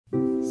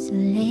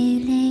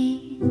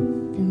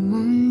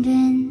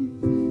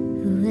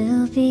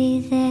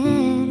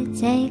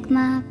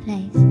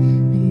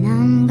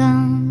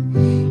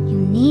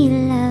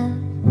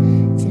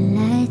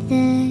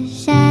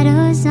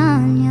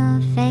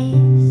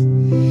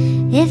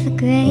If a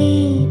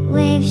great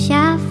wave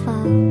shall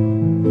fall,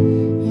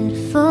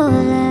 it'll fall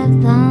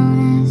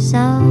upon us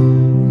all.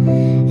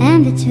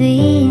 And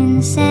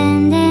between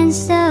sand and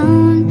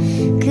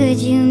stone, could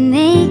you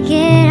make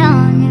it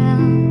on your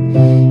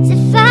own? So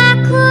if I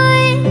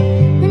could,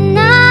 then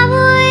I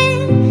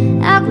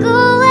would. I'll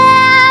go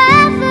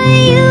wherever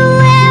you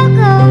will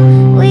go,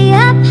 way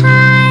up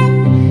high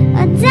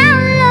or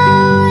down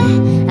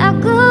low. I'll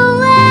go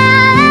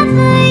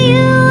wherever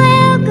you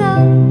will go,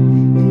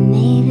 and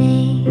maybe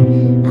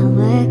I'll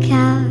work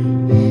out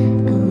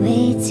a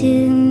way to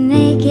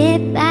make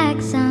it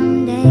back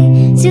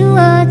someday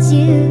towards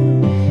you,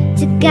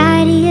 to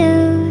guide you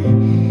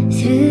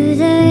through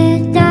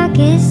the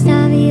darkest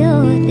of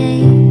your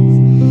days.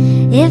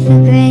 If a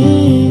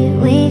great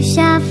wave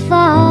shall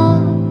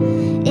fall,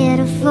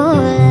 it'll fall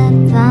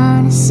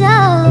upon us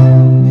all.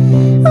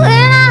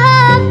 When I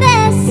hope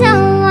there's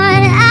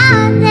someone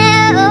out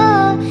there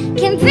who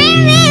can bring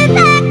me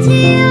back to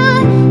you.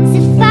 So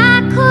if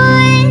I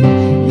could,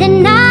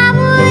 then I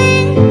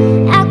would.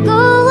 I'll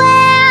go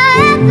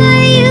wherever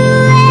you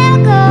will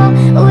go,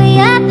 way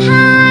up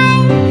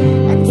high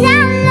or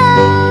down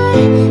low.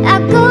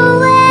 I'll go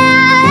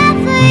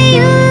wherever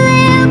you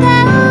will go.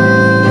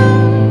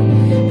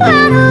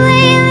 Run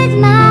away with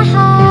my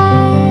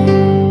heart,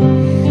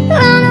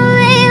 run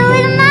away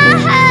with my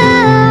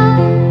heart,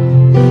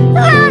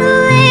 run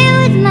away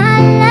with my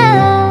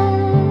love.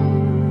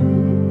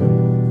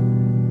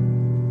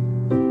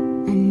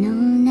 I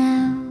know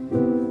now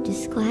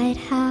just quite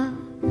how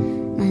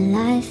my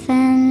life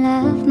and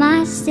love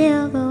might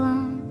still go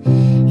on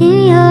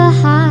in your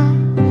heart.